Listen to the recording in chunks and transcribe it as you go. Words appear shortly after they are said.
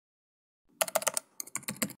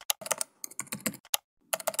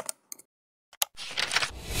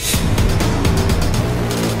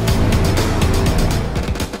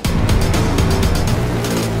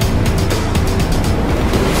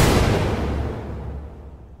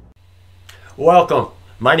Welcome.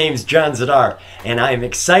 My name is John ZIDAR, and I am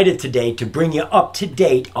excited today to bring you up to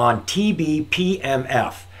date on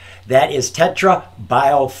TBPMF. That is Tetra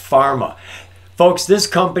BioPharma. Folks, this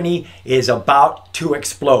company is about to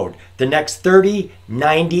explode. The next 30,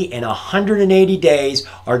 90, and 180 days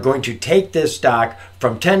are going to take this stock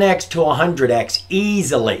from 10x to 100x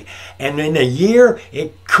easily. And in a year,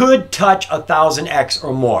 it could touch 1,000x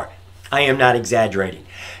or more. I am not exaggerating.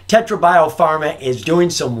 Tetra BioPharma is doing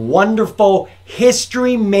some wonderful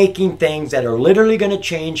history-making things that are literally going to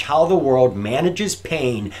change how the world manages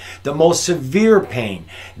pain, the most severe pain.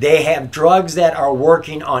 They have drugs that are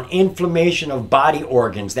working on inflammation of body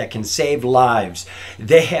organs that can save lives.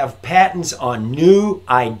 They have patents on new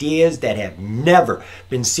ideas that have never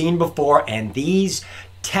been seen before, and these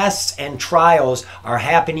tests and trials are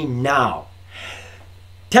happening now.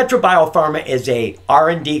 Tetra BioPharma is a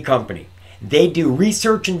R&D company. They do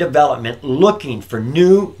research and development looking for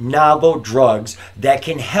new novel drugs that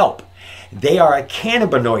can help. They are a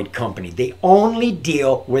cannabinoid company. They only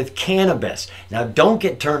deal with cannabis. Now don't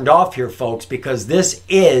get turned off here, folks, because this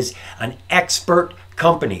is an expert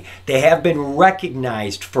company. They have been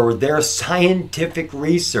recognized for their scientific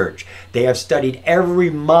research. They have studied every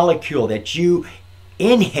molecule that you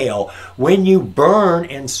inhale when you burn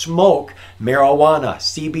and smoke marijuana,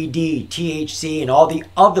 CBD, THC, and all the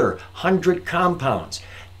other 100 compounds.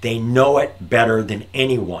 They know it better than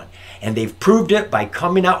anyone. And they've proved it by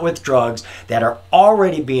coming out with drugs that are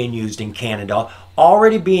already being used in Canada,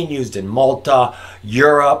 already being used in Malta,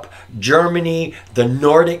 Europe, Germany, the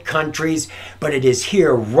Nordic countries. But it is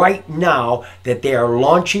here right now that they are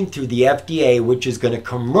launching through the FDA, which is going to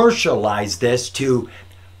commercialize this to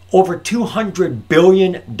over $200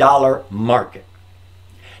 billion market.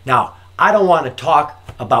 Now, I don't want to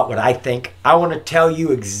talk about what I think. I want to tell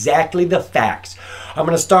you exactly the facts. I'm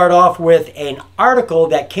going to start off with an article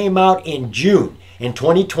that came out in June in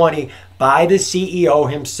 2020 by the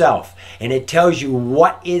CEO himself. And it tells you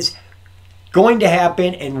what is going to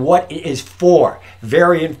happen and what it is for.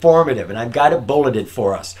 Very informative, and I've got it bulleted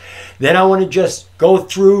for us. Then I want to just go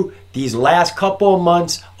through these last couple of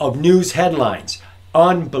months of news headlines.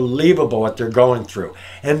 Unbelievable what they're going through.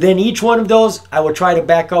 And then each one of those I will try to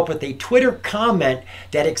back up with a Twitter comment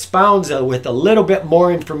that expounds with a little bit more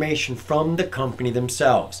information from the company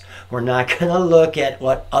themselves. We're not going to look at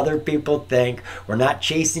what other people think. We're not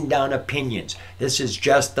chasing down opinions. This is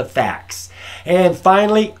just the facts. And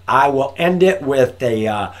finally, I will end it with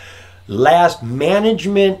a last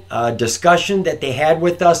management discussion that they had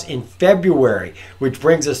with us in February, which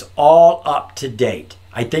brings us all up to date.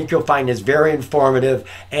 I think you'll find this very informative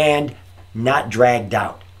and not dragged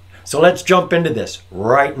out. So let's jump into this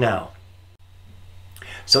right now.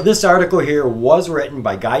 So this article here was written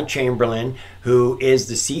by Guy Chamberlain, who is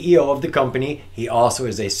the CEO of the company. He also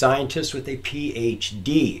is a scientist with a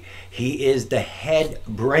PhD. He is the head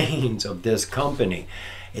brains of this company.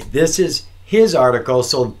 This is his article,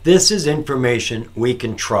 so this is information we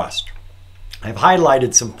can trust. I've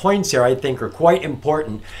highlighted some points here I think are quite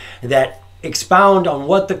important that expound on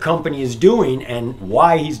what the company is doing and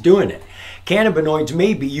why he's doing it. Cannabinoids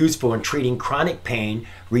may be useful in treating chronic pain,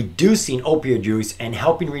 reducing opioid use, and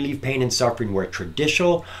helping relieve pain and suffering where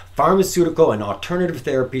traditional pharmaceutical and alternative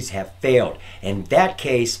therapies have failed. In that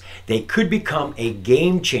case, they could become a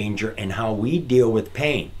game changer in how we deal with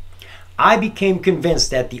pain. I became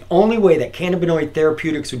convinced that the only way that cannabinoid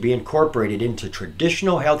therapeutics would be incorporated into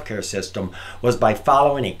traditional healthcare system was by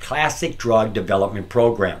following a classic drug development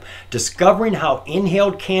program, discovering how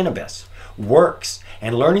inhaled cannabis works,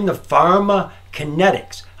 and learning the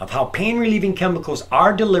pharmacokinetics of how pain-relieving chemicals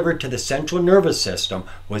are delivered to the central nervous system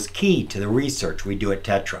was key to the research we do at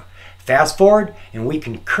Tetra. Fast forward, and we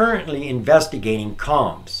can currently investigating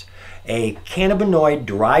CALMS, a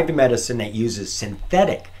cannabinoid-derived medicine that uses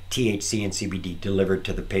synthetic THC and CBD delivered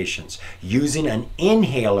to the patients using an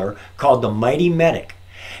inhaler called the Mighty Medic,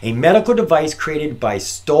 a medical device created by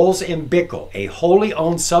Stolz & Bickel, a wholly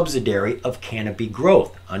owned subsidiary of Canopy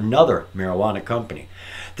Growth, another marijuana company.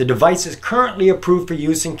 The device is currently approved for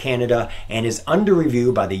use in Canada and is under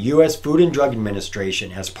review by the U.S. Food and Drug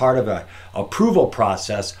Administration as part of an approval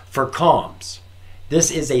process for CALMS.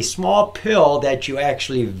 This is a small pill that you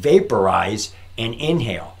actually vaporize and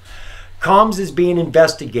inhale. CALMS is being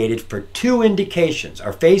investigated for 2 indications.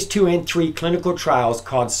 Our phase 2 and 3 clinical trials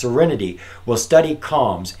called Serenity will study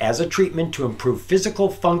CALMS as a treatment to improve physical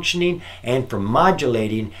functioning and for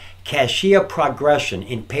modulating cachexia progression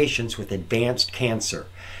in patients with advanced cancer.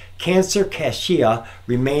 Cancer cachexia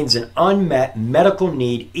remains an unmet medical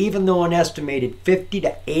need even though an estimated 50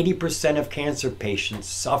 to 80% of cancer patients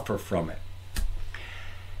suffer from it.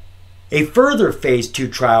 A further phase 2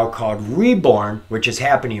 trial called Reborn, which is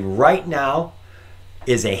happening right now,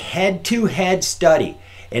 is a head-to-head study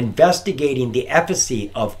investigating the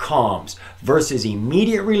efficacy of CALMs versus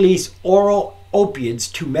immediate release oral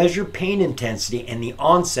opioids to measure pain intensity and the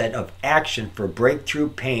onset of action for breakthrough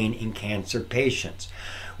pain in cancer patients.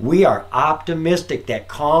 We are optimistic that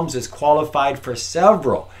CALMs is qualified for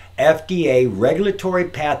several FDA regulatory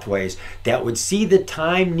pathways that would see the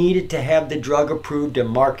time needed to have the drug approved and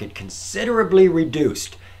market considerably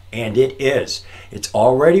reduced. And it is. It's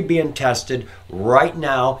already being tested right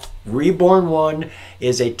now. Reborn 1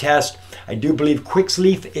 is a test. I do believe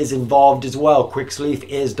QIXLEEF is involved as well. QIXLEEF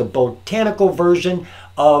is the botanical version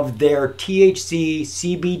of their THC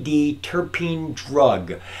CBD terpene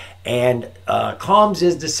drug. And CALMs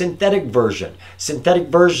is the synthetic version. Synthetic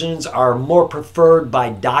versions are more preferred by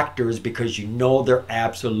doctors because you know they're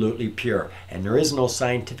absolutely pure. And there is no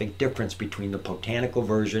scientific difference between the botanical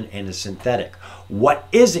version and the synthetic. What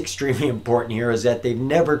is extremely important here is that they've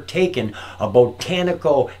never taken a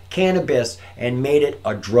botanical cannabis and made it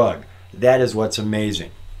a drug. That is what's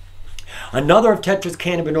amazing. Another of Tetra's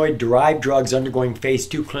cannabinoid-derived drugs undergoing phase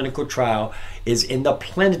 2 clinical trial is in the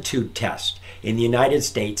Plenitude test. In the United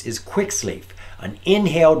States is QIXLEEF, an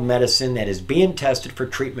inhaled medicine that is being tested for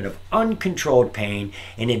treatment of uncontrolled pain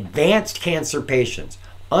in advanced cancer patients.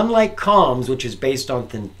 Unlike CALMs, which is based on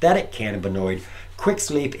synthetic cannabinoid,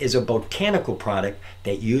 QIXLEEF is a botanical product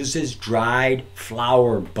that uses dried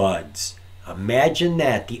flower buds. Imagine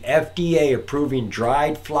that, the FDA approving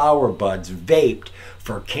dried flower buds vaped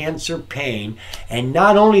for cancer pain. And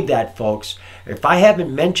not only that, folks, if I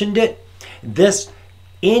haven't mentioned it, this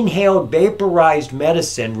inhaled vaporized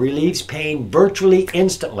medicine relieves pain virtually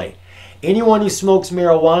instantly. Anyone who smokes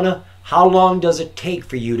marijuana, how long does it take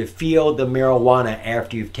for you to feel the marijuana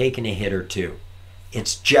after you've taken a hit or two?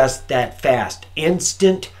 It's just that fast.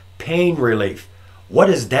 Instant pain relief. What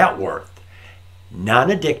is that worth?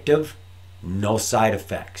 Non-addictive, no side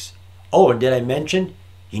effects. Oh, and did I mention,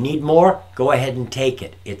 you need more? Go ahead and take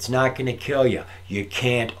it. It's not going to kill you. You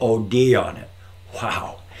can't OD on it.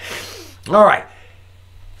 Wow. All right.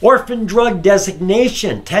 Orphan drug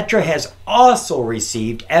designation. Tetra has also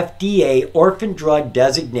received FDA orphan drug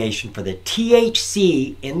designation for the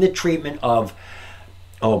THC in the treatment of,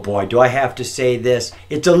 oh boy, do I have to say this?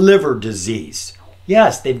 It's a liver disease.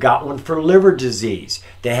 Yes, they've got one for liver disease.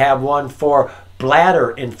 They have one for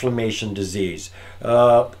bladder inflammation disease.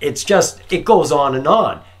 It's just, it goes on.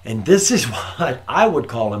 And this is what I would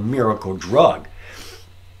call a miracle drug.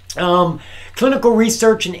 Clinical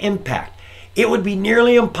research and impact. It would be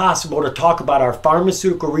nearly impossible to talk about our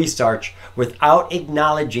pharmaceutical research without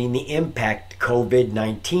acknowledging the impact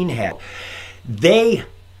COVID-19 had.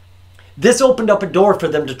 This opened up a door for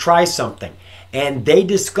them to try something, and they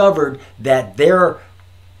discovered that their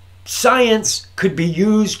science could be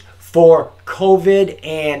used for COVID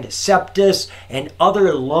and sepsis and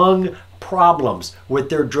other lung problems with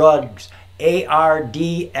their drugs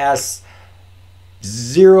ARDS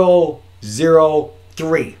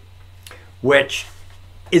 003. Which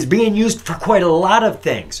is being used for quite a lot of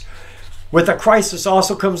things. With a crisis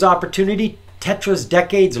also comes opportunity. Tetra's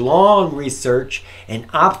decades-long research in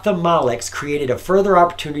ophthalmics created a further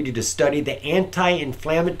opportunity to study the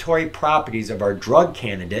anti-inflammatory properties of our drug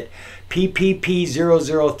candidate,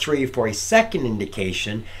 PPP-003, for a second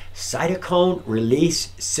indication, cytokine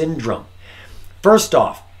release syndrome. First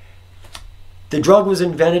off, the drug was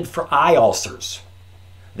invented for eye ulcers.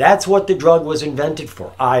 That's what the drug was invented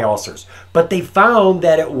for, eye ulcers. But they found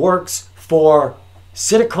that it works for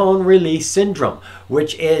cytokine release syndrome,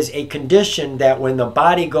 which is a condition that when the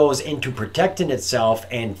body goes into protecting itself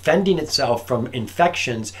and fending itself from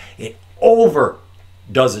infections, it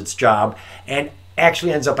overdoes its job and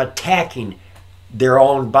actually ends up attacking their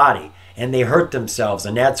own body. And they hurt themselves,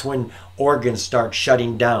 and that's when organs start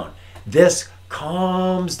shutting down. This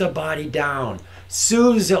calms the body down,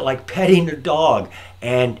 soothes it like petting a dog,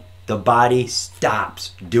 and the body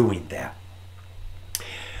stops doing that.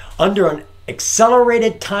 Under an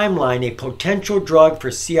accelerated timeline, a potential drug for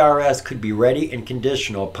CRS could be ready and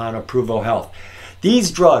conditional upon approval of health. These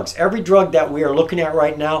drugs, every drug that we are looking at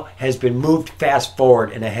right now, has been moved fast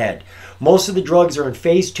forward and ahead. Most of the drugs are in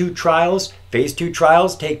phase 2 trials. Phase 2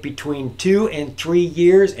 trials take between 2 and 3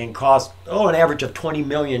 years and cost, an average of $20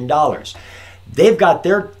 million. They've got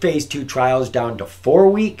their phase 2 trials down to 4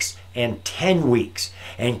 weeks and 10 weeks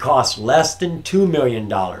and cost less than $2 million.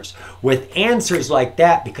 With answers like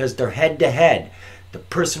that, because they're head-to-head, the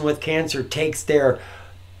person with cancer takes their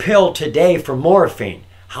pill today for morphine.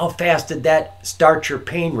 How fast did that start your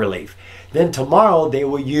pain relief? Then tomorrow they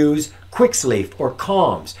will use QIXLEEF or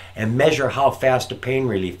CALMs and measure how fast the pain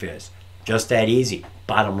relief is. Just that easy.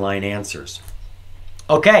 Bottom line answers.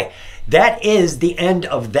 Okay, that is the end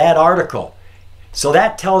of that article. So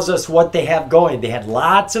that tells us what they have going. They had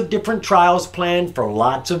lots of different trials planned for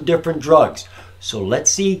lots of different drugs. So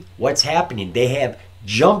let's see what's happening. They have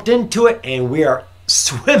jumped into it and we are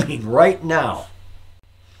swimming right now.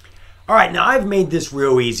 All right, now I've made this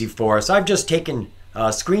real easy for us. I've just taken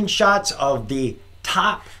screenshots of the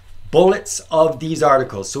top bullets of these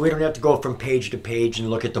articles, so we don't have to go from page to page and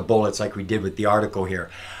look at the bullets like we did with the article here.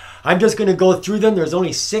 I'm just going to go through them. There's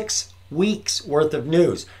only 6 weeks worth of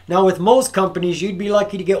news. Now with most companies, you'd be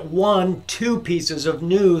lucky to get 1-2 pieces of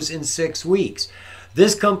news in 6 weeks.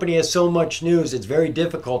 This company has so much news, it's very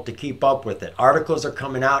difficult to keep up with it. Articles are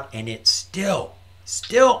coming out and it's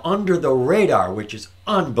still under the radar, which is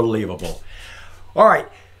unbelievable. All right,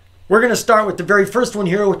 we're going to start with the very first one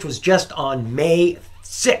here, which was just on May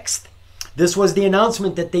 6th. This was the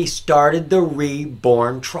announcement that they started the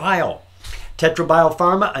Reborn trial. Tetra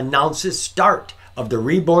BioPharma announces start of the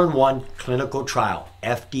Reborn 1 clinical trial,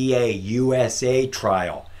 FDA USA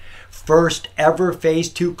trial. First ever phase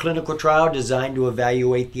 2 clinical trial designed to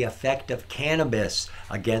evaluate the effect of cannabis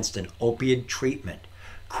against an opioid treatment.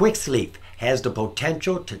 QIXLEEF has the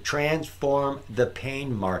potential to transform the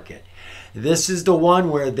pain market. This is the one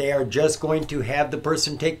where they are just going to have the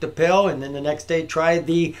person take the pill and then the next day try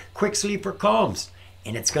the QIXLEEF or Calms.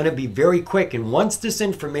 And it's going to be very quick. And once this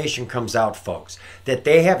information comes out, folks, that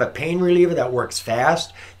they have a pain reliever that works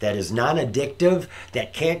fast, that is non-addictive,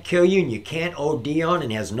 that can't kill you and you can't OD on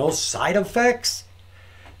and has no side effects,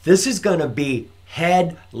 this is going to be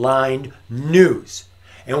headline news.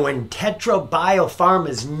 And when Tetra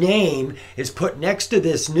BioPharma's name is put next to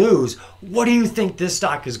this news, what do you think this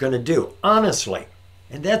stock is going to do? Honestly.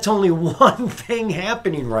 And that's only one thing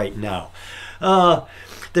happening right now.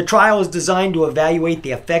 The trial is designed to evaluate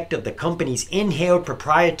the effect of the company's inhaled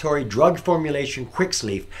proprietary drug formulation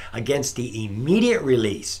QIXLEEF against the immediate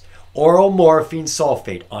release oral morphine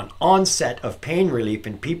sulfate on onset of pain relief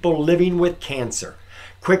in people living with cancer.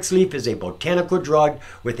 QIXLEEF is a botanical drug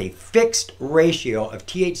with a fixed ratio of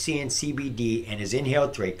THC and CBD and is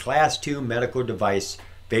inhaled through a Class 2 medical device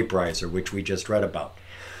vaporizer, which we just read about.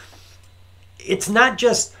 It's not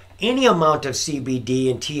just any amount of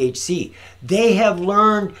CBD and THC. They have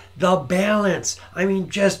learned the balance. I mean,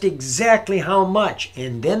 just exactly how much.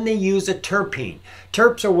 And then they use a terpene.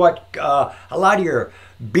 Terps are what a lot of your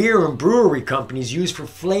beer and brewery companies use for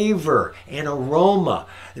flavor and aroma.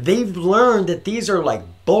 They've learned that these are like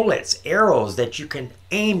bullets, arrows that you can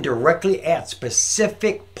aim directly at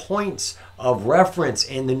specific points of reference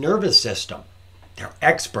in the nervous system. They're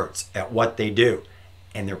experts at what they do.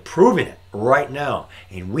 And they're proving it right now,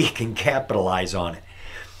 and we can capitalize on it.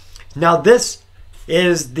 Now, this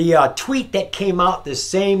is the tweet that came out the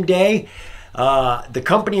same day. The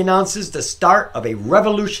company announces the start of a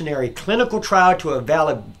revolutionary clinical trial to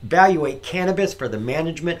evaluate cannabis for the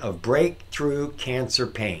management of breakthrough cancer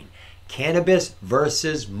pain. Cannabis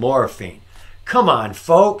versus morphine. Come on,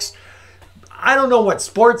 folks. I don't know what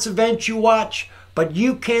sports events you watch, but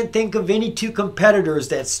you can't think of any 2 competitors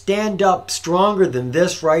that stand up stronger than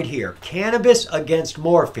this right here. Cannabis against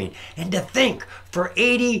morphine. And to think, for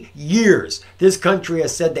 80 years, this country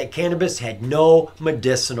has said that cannabis had no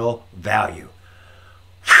medicinal value.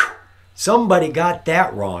 Whew. Somebody got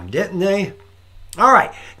that wrong, didn't they? All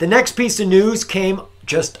right, the next piece of news came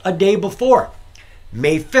just a day before,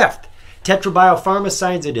 May 5th. Tetra BioPharma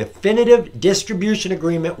signs a definitive distribution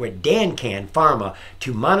agreement with Dancan Pharma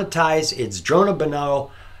to monetize its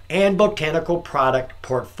dronabinol and botanical product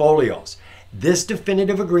portfolios. This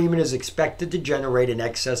definitive agreement is expected to generate in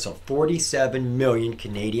excess of 47 million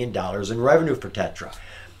Canadian dollars in revenue for Tetra.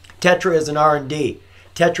 Tetra is an R&D.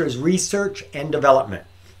 Tetra is research and development.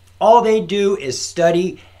 All they do is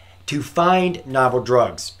study to find novel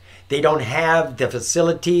drugs. They don't have the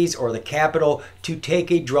facilities or the capital to take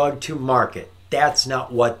a drug to market. That's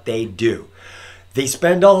not what they do. They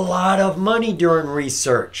spend a lot of money during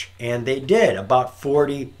research, and they did, about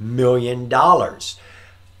 $40 million.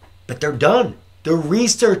 But they're done. The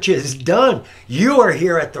research is done. You are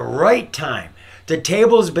here at the right time. The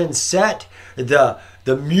table's been set. The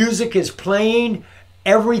music is playing.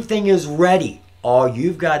 Everything is ready. All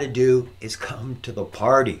you've got to do is come to the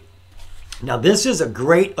party. Now, this is a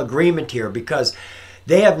great agreement here because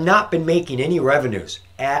they have not been making any revenues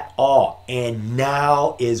at all. And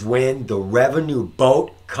now is when the revenue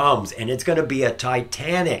boat comes, and it's going to be a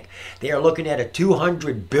Titanic. They are looking at a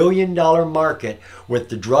 $200 billion market with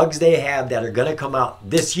the drugs they have that are going to come out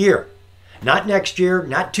this year. Not next year,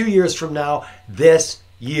 not 2 years from now, this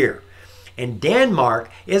year. And Denmark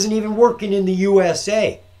isn't even working in the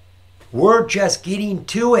USA. We're just getting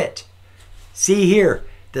to it. See here,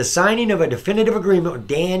 the signing of a definitive agreement with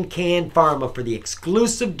Dan-Can Pharma for the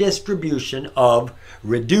exclusive distribution of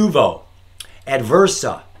Reduvo,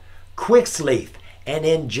 Adversa, QIXLEEF, and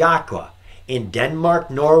Injaqua in Denmark,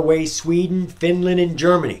 Norway, Sweden, Finland, and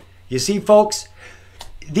Germany. You see, folks,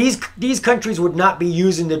 these countries would not be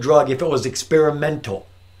using the drug if it was experimental.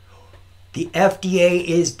 The FDA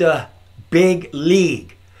is the big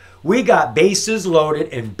league. We got bases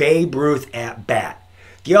loaded and Babe Ruth at bat.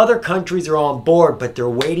 The other countries are on board, but they're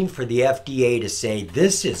waiting for the FDA to say,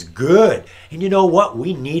 this is good. And you know what?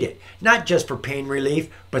 We need it. Not just for pain relief,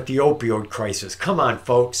 but the opioid crisis. Come on,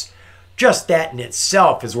 folks. Just that in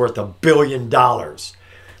itself is worth $1 billion.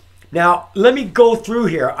 Now, let me go through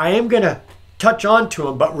here. I am going to touch on to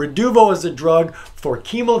them, but Reduvo is a drug for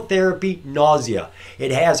chemotherapy nausea.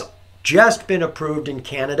 It has just been approved in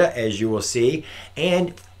Canada, as you will see,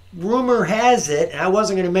 and rumor has it, and I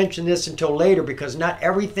wasn't going to mention this until later because not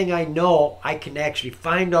everything I know I can actually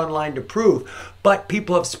find online to prove, but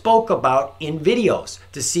people have spoke about in videos.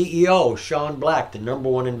 The CEO, Sean Black, the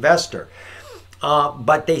 #1 investor.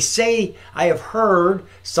 But they say, I have heard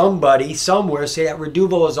somebody somewhere say that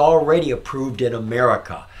Reduvo is already approved in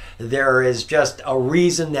America. There is just a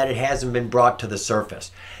reason that it hasn't been brought to the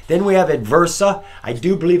surface. Then we have Adversa. I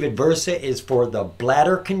do believe Adversa is for the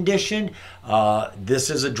bladder condition.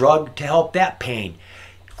 This is a drug to help that pain.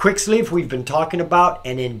 QIXLEEF we've been talking about,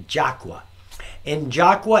 and Injaqua.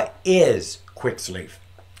 Injaqua is QIXLEEF.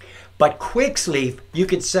 But QIXLEEF you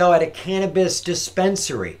could sell at a cannabis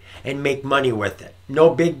dispensary and make money with it.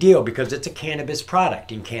 No big deal because it's a cannabis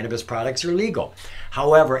product and cannabis products are legal.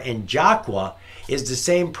 However, Injaqua is the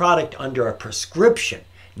same product under a prescription.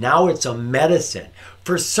 Now it's a medicine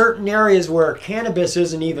for certain areas where cannabis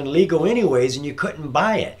isn't even legal anyways and you couldn't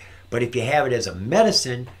buy it. But if you have it as a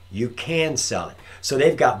medicine, you can sell it. So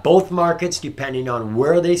they've got both markets depending on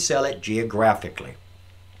where they sell it geographically.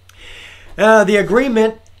 The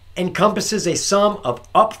agreement encompasses a sum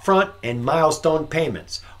of upfront and milestone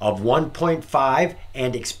payments of 1.5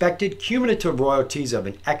 and expected cumulative royalties of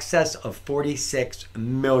in excess of 46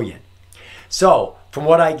 million. So, from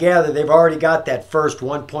what I gather, they've already got that first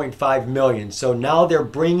 1.5 million. So now they're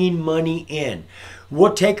bringing money in.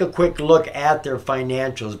 We'll take a quick look at their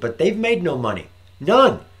financials, but they've made no money.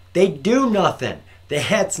 None. They do nothing.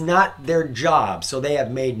 That's not their job. So they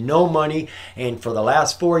have made no money. And for the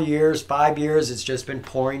last 4 years, 5 years, it's just been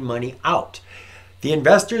pouring money out. The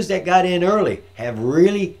investors that got in early have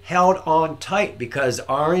really held on tight because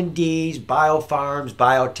R&Ds, biofarms,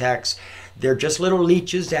 biotechs, they're just little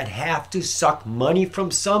leeches that have to suck money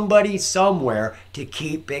from somebody somewhere to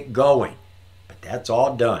keep it going. But that's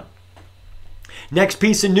all done. Next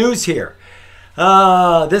piece of news here.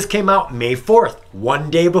 This came out May 4th, one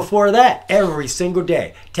day before that, every single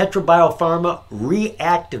day. Tetra BioPharma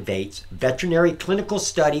reactivates veterinary clinical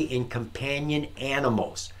study in companion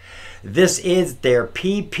animals. This is their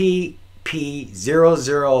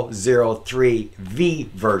PPP0003V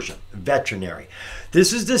version, veterinary.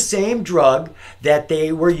 This is the same drug that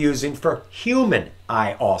they were using for human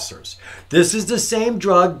eye ulcers. This is the same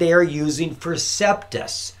drug they are using for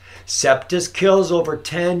septis. Septis kills over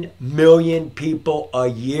 10 million people a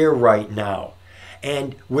year right now.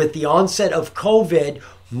 And with the onset of COVID,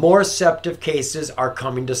 more septic cases are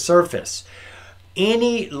coming to surface.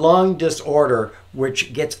 Any lung disorder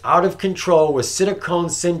which gets out of control with cytokine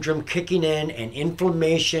syndrome kicking in and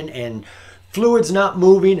inflammation and fluids not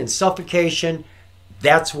moving and suffocation,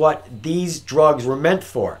 that's what these drugs were meant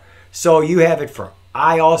for. So you have it for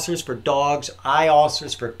eye ulcers for dogs, eye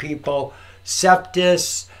ulcers for people,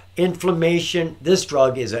 septis, inflammation. This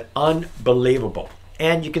drug is unbelievable.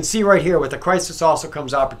 And you can see right here, with a crisis also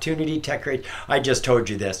comes opportunity. Tech rate, I just told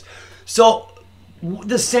you this. So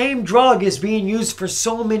the same drug is being used for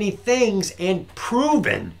so many things and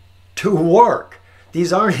proven to work.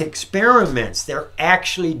 These aren't experiments. They're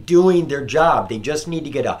actually doing their job. They just need to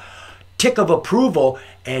get a tick of approval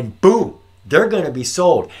and boom, they're going to be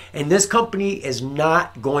sold. And this company is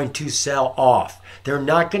not going to sell off. They're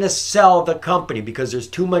not going to sell the company because there's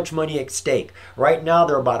too much money at stake. Right now,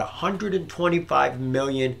 they're about 125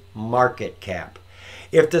 million market cap.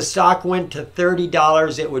 If the stock went to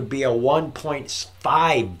 $30, it would be a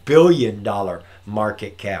 $1.5 billion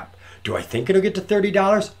market cap. Do I think it'll get to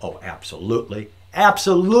 $30? Oh, absolutely.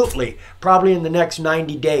 Absolutely. Probably in the next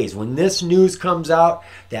 90 days. When this news comes out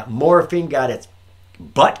that morphine got its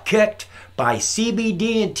butt kicked by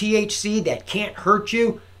CBD and THC that can't hurt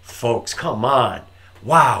you, folks, come on.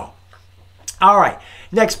 Wow. All right,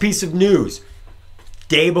 next piece of news.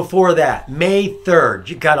 Day before that, May 3rd.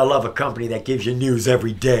 You gotta love a company that gives you news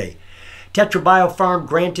every day. Tetra BioPharm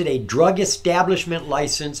granted a drug establishment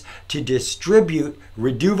license to distribute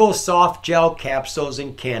Reduvo soft gel capsules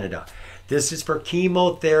in Canada. This is for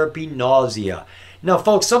chemotherapy nausea. Now,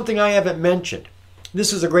 folks, something I haven't mentioned.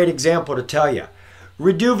 This is a great example to tell you.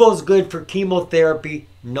 Reduvo is good for chemotherapy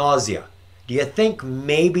nausea. Do you think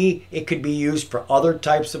maybe it could be used for other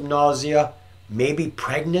types of nausea? Maybe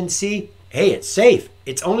pregnancy? Hey, it's safe.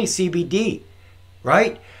 It's only CBD,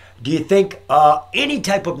 right? Do you think any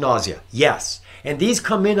type of nausea? Yes. And these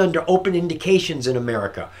come in under open indications in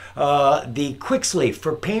America. The QIXLEEF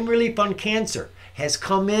for pain relief on cancer has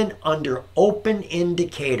come in under open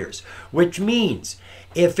indicators, which means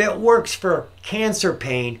if it works for cancer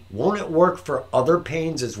pain, won't it work for other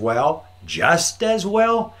pains as well? Just as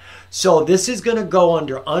well? So this is going to go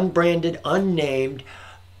under unbranded, unnamed,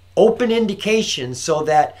 open indications so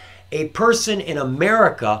that a person in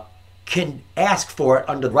America can ask for it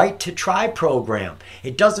under the Right to Try program.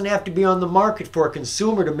 It doesn't have to be on the market for a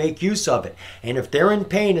consumer to make use of it. And if they're in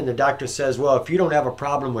pain and the doctor says, well, if you don't have a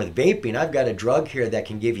problem with vaping, I've got a drug here that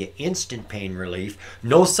can give you instant pain relief,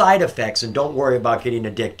 no side effects, and don't worry about getting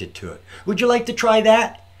addicted to it. Would you like to try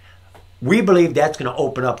that? We believe that's going to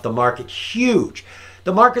open up the market huge.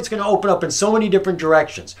 The market's going to open up in so many different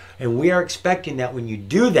directions. And we are expecting that when you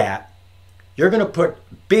do that, you're going to put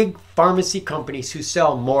big pharmacy companies who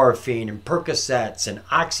sell morphine and Percocets and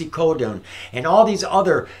oxycodone and all these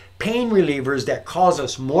other pain relievers that cause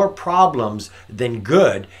us more problems than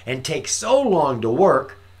good and take so long to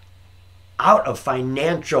work out of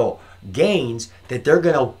financial gains that they're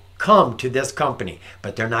going to come to this company,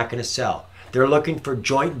 but they're not going to sell. They're looking for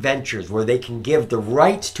joint ventures where they can give the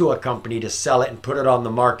rights to a company to sell it and put it on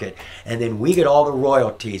the market. And then we get all the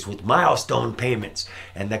royalties with milestone payments.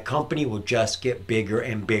 And the company will just get bigger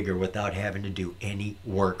and bigger without having to do any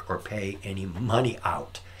work or pay any money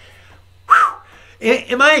out. Whew.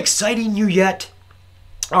 Am I exciting you yet?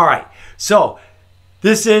 All right. So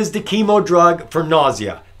this is the chemo drug for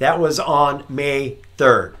nausea. That was on May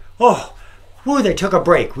 3rd. Oh, whew, they took a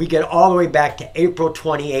break. We get all the way back to April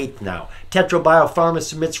 28th now. Tetra BioPharma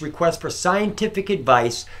submits request for scientific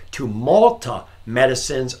advice to Malta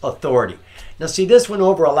Medicines Authority. Now see, this went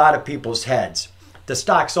over a lot of people's heads. The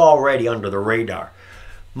stock's already under the radar.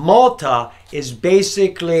 Malta is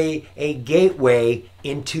basically a gateway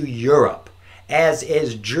into Europe, as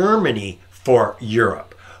is Germany for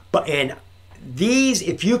Europe. And these,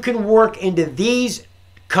 if you can work into these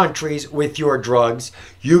countries with your drugs,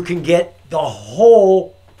 you can get the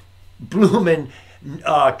whole bloomin'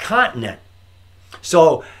 continent.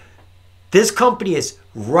 So this company is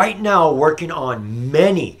right now working on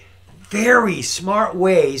many very smart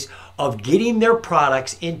ways of getting their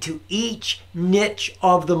products into each niche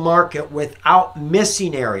of the market without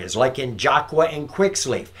missing areas, like in Jaqua and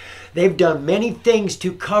QIXLEEF. They've done many things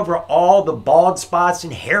to cover all the bald spots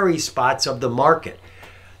and hairy spots of the market.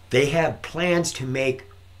 They have plans to make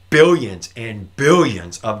billions and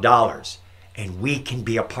billions of dollars, and we can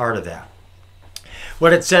be a part of that.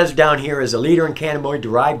 What it says down here is a leader in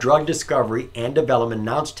cannabinoid-derived drug discovery and development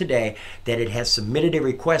announced today that it has submitted a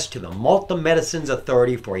request to the Malta Medicines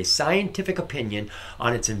Authority for a scientific opinion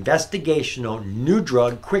on its investigational new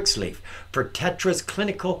drug QIXLEEF for Tetra's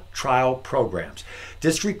clinical trial programs.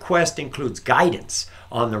 This request includes guidance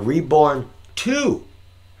on the Reborn 2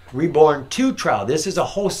 trial. This is a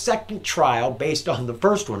whole second trial based on the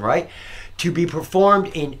first one, right? To be performed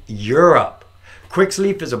in Europe.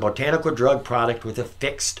 QIXLEEF is a botanical drug product with a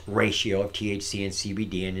fixed ratio of THC and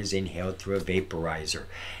CBD and is inhaled through a vaporizer.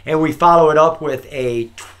 And we follow it up with a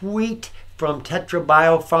tweet from Tetra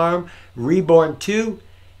BioPharm. Reborn 2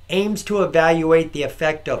 aims to evaluate the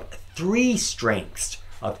effect of 3 strengths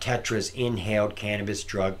of Tetra's inhaled cannabis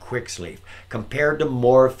drug QIXLEEF compared to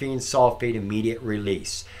morphine sulfate immediate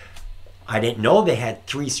release. I didn't know they had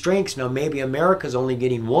 3 strengths. Now maybe America's only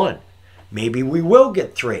getting 1. Maybe we will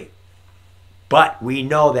get 3. But we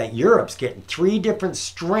know that Europe's getting 3 different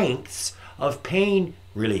strengths of pain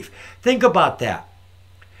relief. Think about that.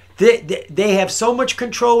 They have so much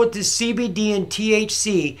control with the CBD and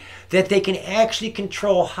THC that they can actually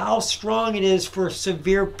control how strong it is for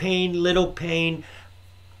severe pain, little pain.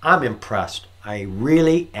 I'm impressed. I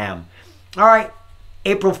really am. All right,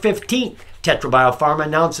 April 15th, Tetra BioPharma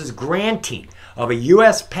announces granting of a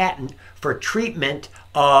U.S. patent for treatment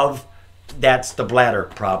of, that's the bladder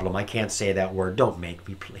problem. I can't say that word. Don't make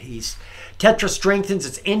me, please. Tetra strengthens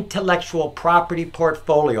its intellectual property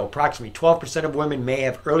portfolio. Approximately 12% of women may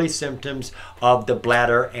have early symptoms of the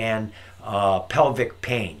bladder and pelvic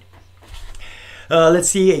pain. Let's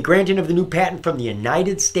see, a granting of the new patent from the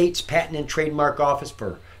United States Patent and Trademark Office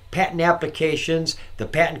for patent applications. The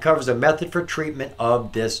patent covers a method for treatment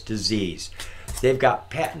of this disease. They've got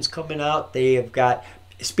patents coming out. They have got,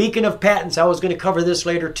 speaking of patents, I was going to cover this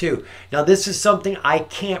later too. Now this is something I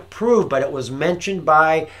can't prove, but it was mentioned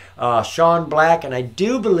by Sean Black, and I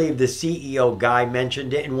do believe the CEO guy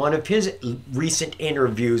mentioned it in one of his recent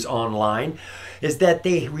interviews online, is that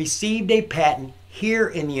they received a patent here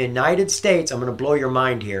in the United States, I'm going to blow your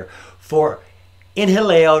mind here, for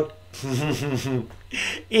inhaled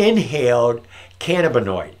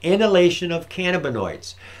cannabinoid, inhalation of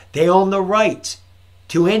cannabinoids. They own the rights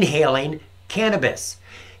to inhaling cannabis.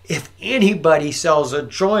 If anybody sells a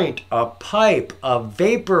joint, a pipe, a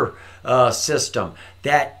vapor system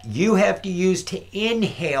that you have to use to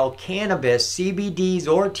inhale cannabis, CBDs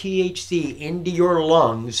or THC into your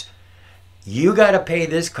lungs, you got to pay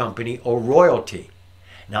this company a royalty.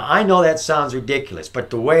 Now, I know that sounds ridiculous, but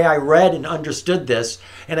the way I read and understood this,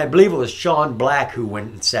 and I believe it was Sean Black who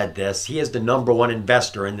went and said this, he is the #1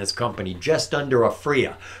 investor in this company, just under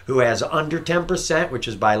Afria, who has under 10%, which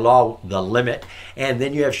is by law the limit. And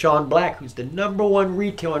then you have Sean Black, who's the #1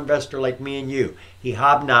 retail investor like me and you. He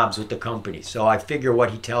hobnobs with the company, so I figure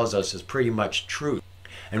what he tells us is pretty much truth.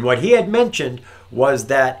 And what he had mentioned was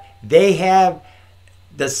that they have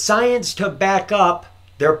the science to back up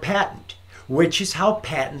their patent, which is how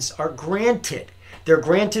patents are granted. They're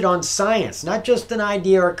granted on science, not just an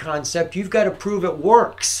idea or concept. You've got to prove it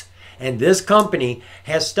works. And this company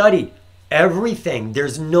has studied everything.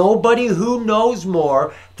 There's nobody who knows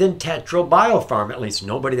more than Tetra BioPharm, at least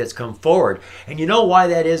nobody that's come forward. And you know why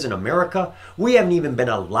that is in America? We haven't even been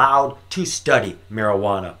allowed to study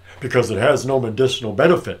marijuana because it has no medicinal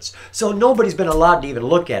benefits. So nobody's been allowed to even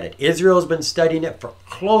look at it. Israel's been studying it for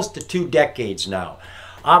close to 2 decades now.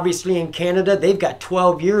 Obviously in Canada, they've got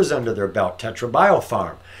 12 years under their belt, Tetra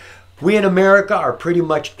BioPharm. We in America are pretty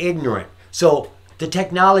much ignorant. So the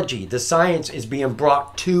technology, the science is being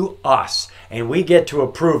brought to us, and we get to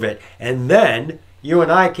approve it. And then you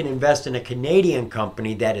and I can invest in a Canadian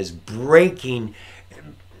company that is breaking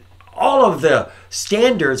all of the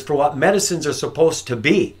standards for what medicines are supposed to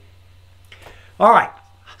be. All right,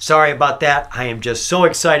 sorry about that. I am just so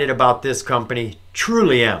excited about this company,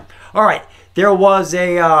 truly am. All right. There was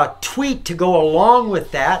a tweet to go along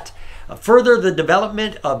with that. Further the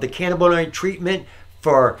development of the cannabinoid treatment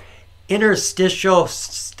for interstitial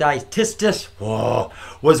cystitis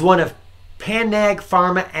was one of Pennybois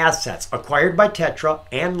Pharma assets acquired by Tetra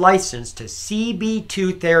and licensed to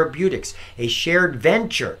CB2 Therapeutics, a shared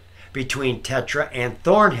venture between Tetra and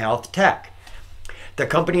Thorn Health Tech. The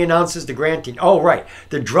company announces the granting. Oh, right.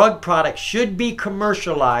 The drug product should be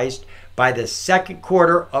commercialized by the second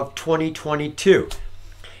quarter of 2022.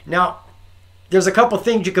 Now, there's a couple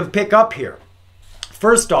things you can pick up here.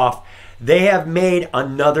 First off, they have made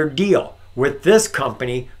another deal with this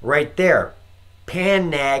company right there,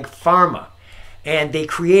 Pennybois Pharma. And they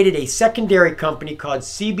created a secondary company called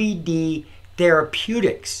CBD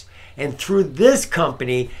Therapeutics. And through this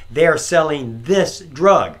company, they are selling this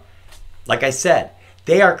drug. Like I said,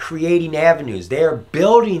 they are creating avenues. They are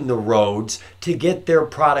building the roads to get their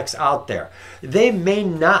products out there. They may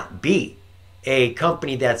not be a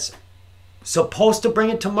company that's supposed to bring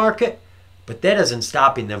it to market, but that isn't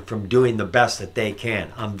stopping them from doing the best that they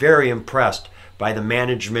can. I'm very impressed by the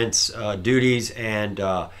management's duties and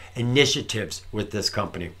initiatives with this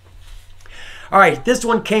company. All right, this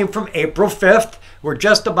one came from April 5th. We're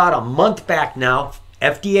just about a month back now.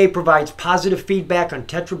 FDA provides positive feedback on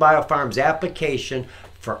Tetra BioPharm's application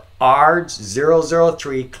for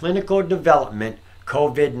ARDS-003 clinical development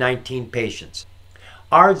COVID-19 patients.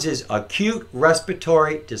 ARDS is acute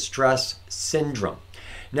respiratory distress syndrome.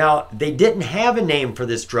 Now, they didn't have a name for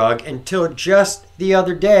this drug until just the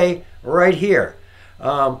other day, right here.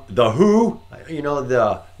 The WHO,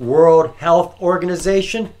 the World Health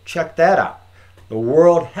Organization, check that out. The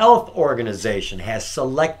World Health Organization has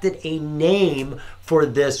selected a name for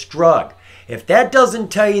this drug. If that doesn't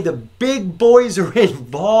tell you the big boys are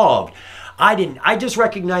involved, I just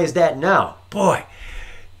recognize that now. Boy,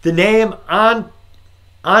 the name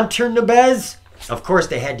Anternabez, of course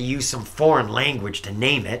they had to use some foreign language to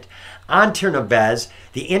name it. Anternabez,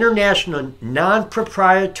 the international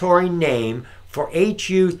non-proprietary name for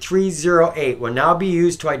HU308, will now be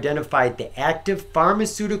used to identify the active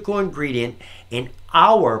pharmaceutical ingredient in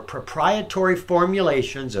our proprietary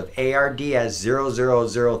formulations of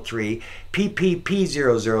ARDS-0003,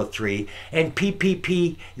 PPP-003, and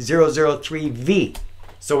PPP-003V.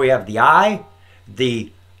 So we have the eye,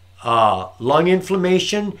 the lung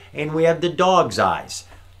inflammation, and we have the dog's eyes.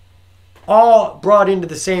 All brought into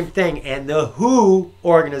the same thing, and the WHO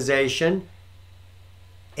organization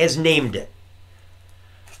has named it.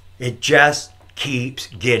 It just keeps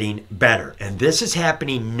getting better. And this is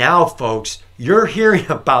happening now, folks. You're hearing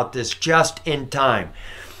about this just in time.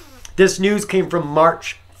 This news came from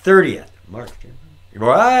March 30th.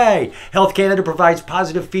 Right. Health Canada provides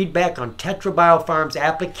positive feedback on Tetra BioPharm's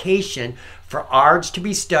application for ARDS to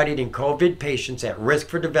be studied in COVID patients at risk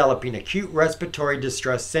for developing acute respiratory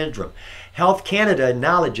distress syndrome. Health Canada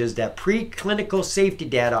acknowledges that preclinical safety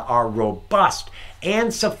data are robust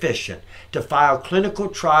and sufficient to file clinical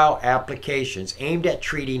trial applications aimed at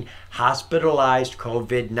treating hospitalized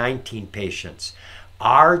COVID-19 patients.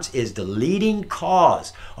 ARDS is the leading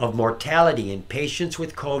cause of mortality in patients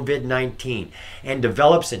with COVID-19 and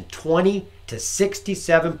develops in 20 to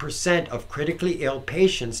 67% of critically ill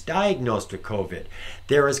patients diagnosed with COVID.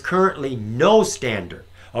 There is currently no standard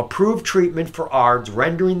approved treatment for ARDS,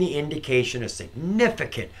 rendering the indication a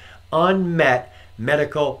significant unmet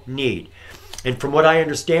medical need. And from what I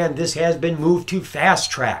understand, this has been moved to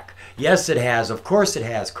fast track. Yes, it has. Of course it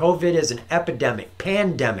has. COVID is an epidemic,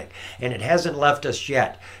 pandemic, and it hasn't left us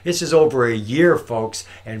yet. This is over a year, folks,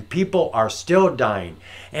 and people are still dying.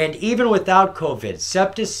 And even without COVID,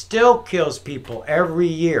 Sept still kills people every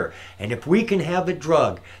year. And if we can have a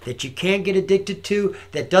drug that you can't get addicted to,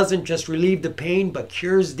 that doesn't just relieve the pain, but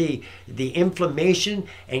cures the inflammation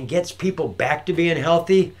and gets people back to being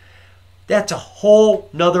healthy, that's a whole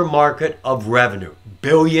nother market of revenue.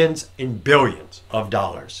 Billions and billions of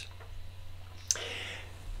dollars.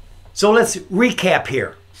 So let's recap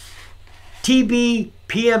here.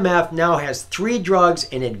 TBPMF now has 3 drugs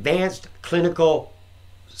in advanced clinical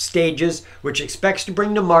stages, which expects to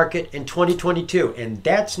bring to market in 2022. And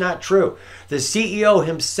that's not true. The CEO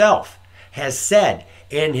himself has said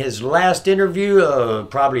in his last interview,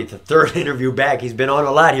 probably the 3rd interview back, he's been on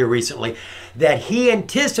a lot here recently, that he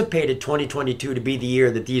anticipated 2022 to be the year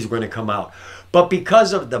that these were going to come out. But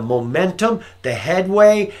because of the momentum, the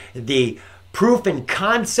headway, the proof and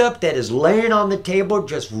concept that is laying on the table,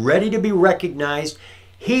 just ready to be recognized,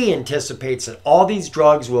 he anticipates that all these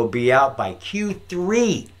drugs will be out by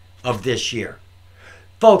Q3 of this year.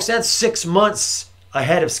 Folks, that's 6 months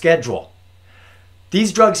ahead of schedule.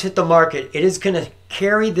 These drugs hit the market. It is going to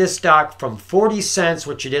carry this stock from 40 cents,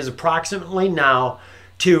 which it is approximately now,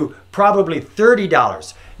 to probably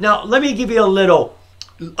 $30. Now, let me give you a little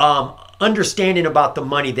understanding about the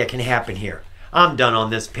money that can happen here. I'm done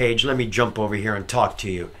on this page. Let me jump over here and talk to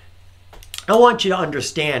you. I want you to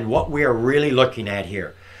understand what we are really looking at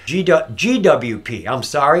here. GWP,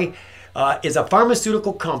 is a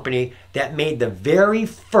pharmaceutical company that made the very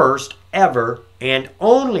first ever and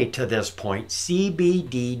only to this point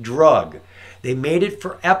CBD drug. They made it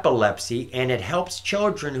for epilepsy, and it helps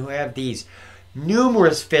children who have these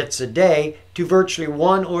numerous fits a day to virtually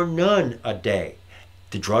 1 or none a day.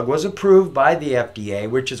 The drug was approved by the FDA,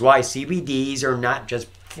 which is why CBDs are not just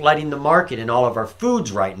flooding the market in all of our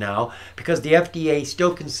foods right now, because the FDA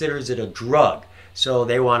still considers it a drug, so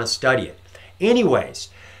they want to study it. Anyways,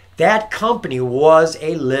 that company was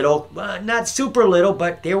a little, not super little,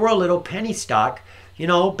 but they were a little penny stock, you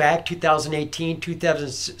know, back 2018,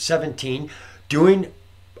 2017, doing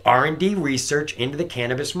R&D research into the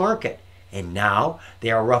cannabis market. And now they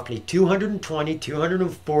are roughly $220,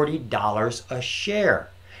 $240 a share.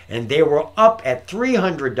 And they were up at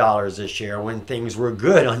 $300 a share when things were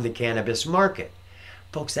good on the cannabis market.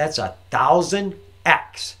 Folks, that's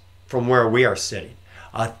 1,000x from where we are sitting.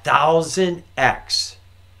 1,000x.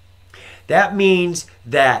 That means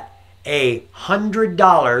that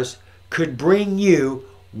 $100 could bring you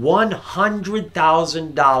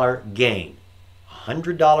 $100,000 gain.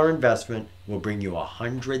 $100 investment will bring you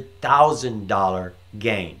 $100,000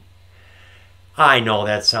 gain. I know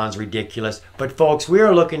that sounds ridiculous, but folks, we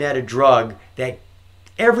are looking at a drug that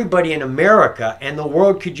everybody in America and the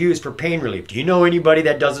world could use for pain relief. Do you know anybody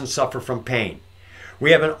that doesn't suffer from pain?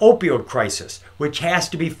 We have an opioid crisis, which has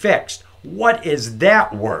to be fixed. What is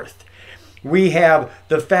that worth? We have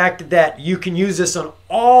the fact that you can use this on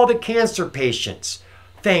all the cancer patients.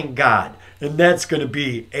 Thank God. And that's going to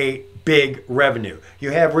be a big revenue. You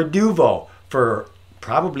have Reduvo for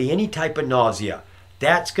probably any type of nausea.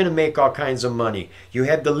 That's going to make all kinds of money. You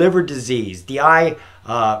have the liver disease, the eye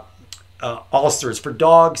ulcers for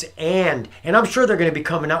dogs, and I'm sure they're going to be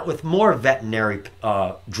coming out with more veterinary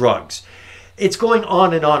drugs. It's going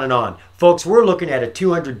on and on and on. Folks, we're looking at a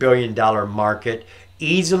 $200 billion market.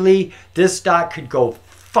 Easily, this stock could go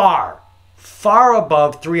far, far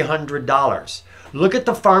above $300. Look at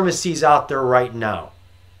the pharmacies out there right now.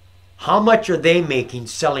 How much are they making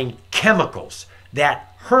selling chemicals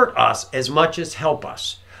that hurt us as much as help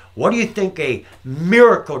us? What do you think a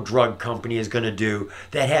miracle drug company is going to do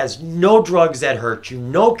that has no drugs that hurt you,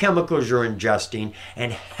 no chemicals you're ingesting,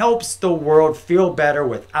 and helps the world feel better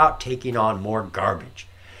without taking on more garbage?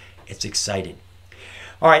 It's exciting.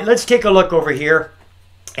 All right, let's take a look over here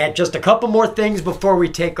at just a couple more things before we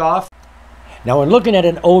take off. Now, when looking at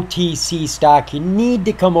an OTC stock, you need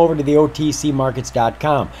to come over to the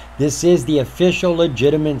OTCmarkets.com. This is the official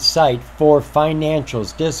legitimate site for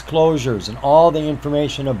financials, disclosures, and all the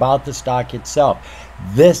information about the stock itself.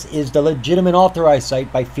 This is the legitimate authorized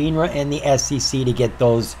site by FINRA and the SEC to get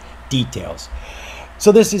those details.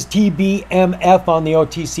 So this is TBMF on the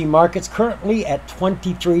OTC markets, currently at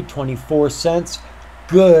 23.24 cents.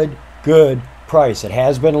 Good price. It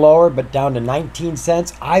has been lower, but down to 19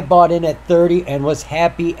 cents. I bought in at 30 and was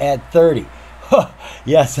happy at 30.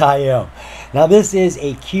 Yes, I am. Now, this is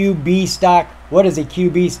a QB stock. What is a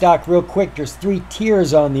QB stock? Real quick, there's 3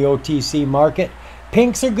 tiers on the OTC market.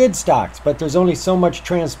 Pinks are good stocks, but there's only so much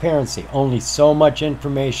transparency. Only so much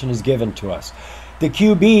information is given to us. The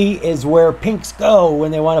QB is where pinks go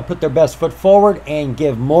when they want to put their best foot forward and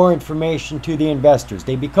give more information to the investors.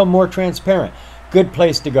 They become more transparent. Good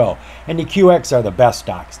place to go. And the QX are the best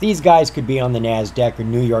stocks. These guys could be on the NASDAQ or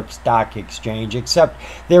New York Stock Exchange, except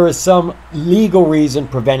there is some legal reason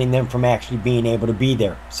preventing them from actually being able to be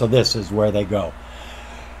there. So this is where they go.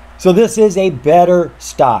 So this is a better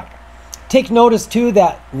stock. Take notice too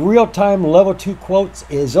that real-time level 2 quotes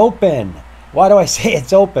is open. Why do I say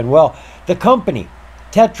it's open? Well, the company,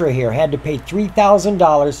 Tetra here, had to pay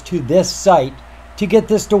 $3,000 to this site to get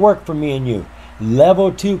this to work for me and you.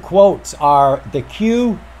 Level 2 quotes are the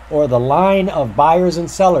queue or the line of buyers and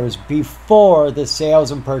sellers before the sales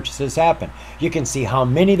and purchases happen. You can see how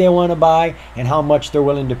many they want to buy and how much they're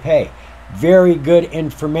willing to pay. Very good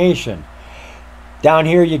information. Down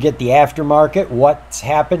here you get the aftermarket, what's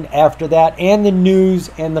happened after that, and the news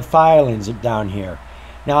and the filings down here.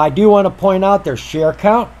 Now, I do want to point out their share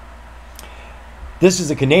count. This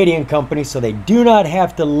is a Canadian company, so they do not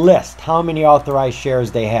have to list how many authorized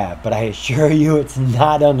shares they have. But I assure you it's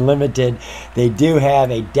not unlimited. They do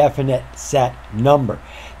have a definite set number.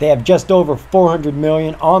 They have just over 400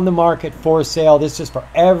 million on the market for sale. This is for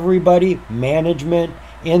everybody, management,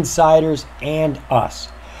 insiders, and us.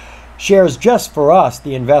 Shares just for us,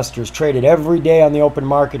 the investors, traded every day on the open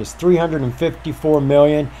market is 354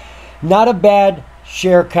 million. Not a bad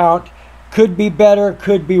share count. Could be better,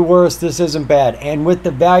 could be worse. This isn't bad. And with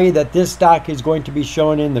the value that this stock is going to be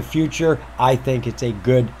showing in the future, I think it's a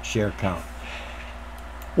good share count.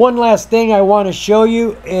 One last thing I want to show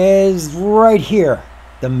you is right here,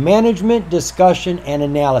 the management discussion and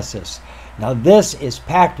analysis. Now, this is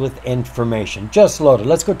packed with information. Just loaded.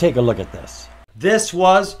 Let's go take a look at this. This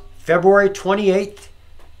was February 28th.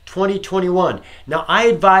 2021. Now, I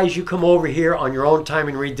advise you come over here on your own time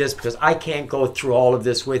and read this because I can't go through all of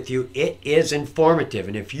this with you. It is informative.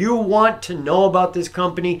 And if you want to know about this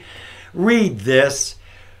company, read this.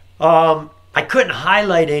 I couldn't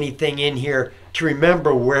highlight anything in here to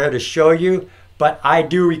remember where to show you, but I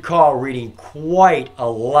do recall reading quite a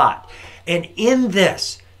lot. And in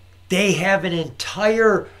this, they have an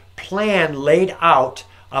entire plan laid out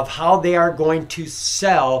of how they are going to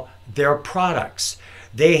sell their products.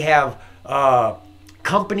 They have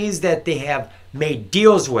companies that they have made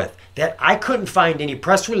deals with that I couldn't find any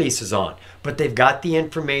press releases on, but they've got the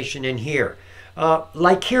information in here.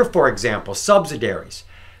 Like here, for example, subsidiaries.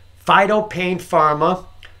 Phytopain Pharma,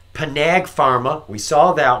 Panag Pharma, we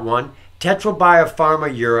saw that one, Tetra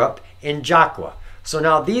BioPharma Europe, and Jaqua. So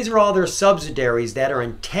now these are all their subsidiaries that are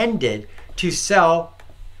intended to sell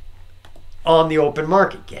on the open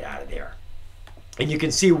market. Get out of there. And you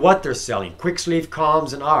can see what they're selling. QIXLEEF,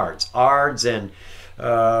 Calms, and ARDS, and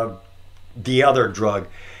the other drug.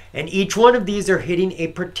 And each one of these are hitting a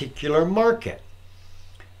particular market.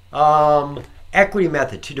 Equity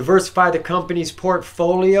method. To diversify the company's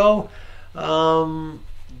portfolio,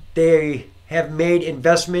 they have made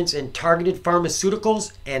investments in targeted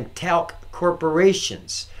pharmaceuticals and talc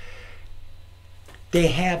corporations. They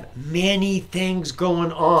have many things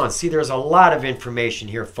going on. See, there's a lot of information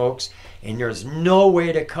here, folks, and there's no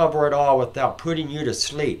way to cover it all without putting you to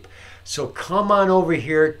sleep. So come on over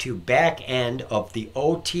here to back end of the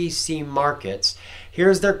OTC markets.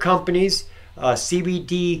 Here's their companies,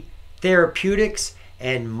 CBD Therapeutics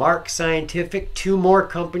and Mark Scientific, 2 more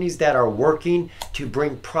companies that are working to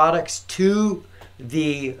bring products to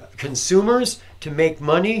the consumers to make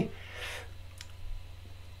money.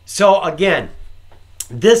 So again,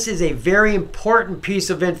 this is a very important piece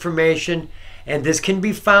of information, and this can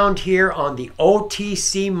be found here on the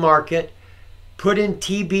OTC market. Put in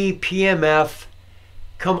TBPMF,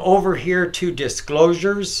 come over here to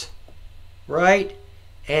disclosures, right?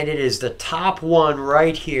 And it is the top one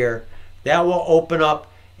right here. That will open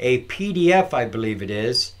up a PDF, I believe it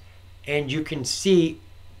is, and you can see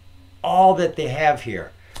all that they have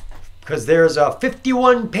here, because there's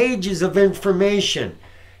 51 pages of information,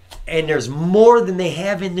 and there's more than they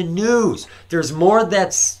have in the news. There's more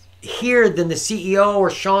that's here than the CEO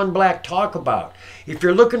or Sean Black talk about. If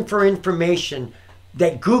you're looking for information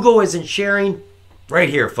that Google isn't sharing, right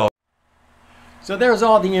here, folks. So there's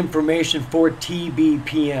all the information for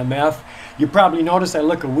TBPMF. You probably noticed I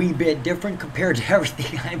look a wee bit different compared to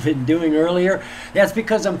everything I've been doing earlier. That's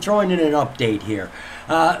because I'm throwing in an update here.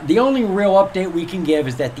 The only real update we can give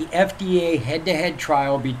is that the FDA head-to-head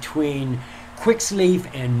trial between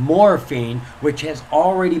QIXLEEF and morphine, which has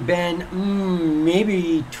already been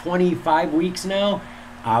maybe 25 weeks now,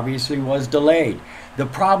 obviously was delayed. The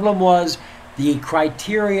problem was the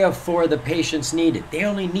criteria for the patients needed. They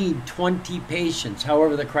only need 20 patients.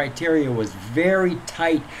 However, the criteria was very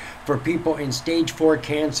tight for people in stage 4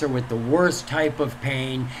 cancer with the worst type of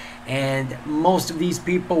pain, and most of these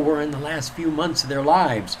people were in the last few months of their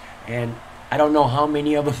lives, and I don't know how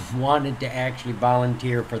many of them wanted to actually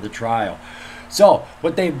volunteer for the trial. So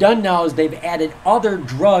what they've done now is they've added other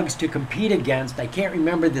drugs to compete against. I can't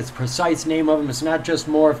remember the precise name of them. It's not just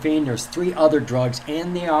morphine. There's 3 other drugs,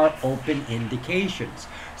 and they are open indications.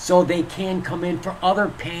 So they can come in for other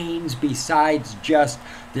pains besides just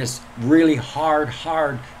this really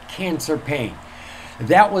hard cancer pain.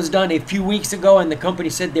 That was done a few weeks ago, and the company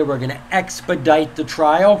said they were going to expedite the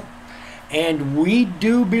trial. And we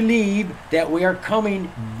do believe that we are coming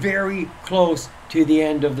very close to the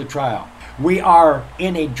end of the trial. We are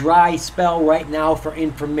in a dry spell right now for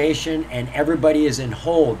information, and everybody is in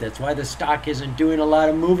hold. That's why the stock isn't doing a lot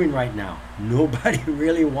of moving right now. Nobody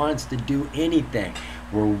really wants to do anything.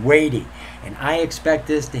 We're waiting, and I expect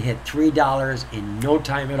this to hit $3 in no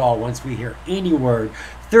time at all once we hear any word.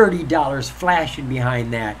 $30 flashing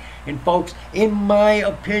behind that. And folks, in my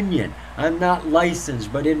opinion, I'm not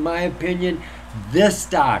licensed, but in my opinion, this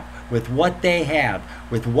stock, with what they have,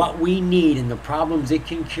 with what we need and the problems it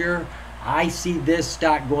can cure, I see this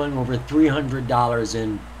stock going over $300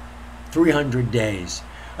 in 300 days.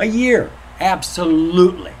 A year,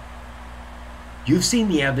 absolutely. You've seen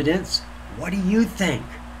the evidence. What do you think?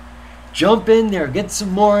 Jump in there, get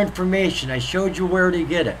some more information. I showed you where to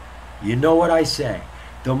get it. You know what I say.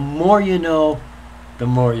 The more you know, the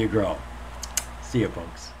more you grow. See you,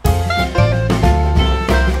 folks.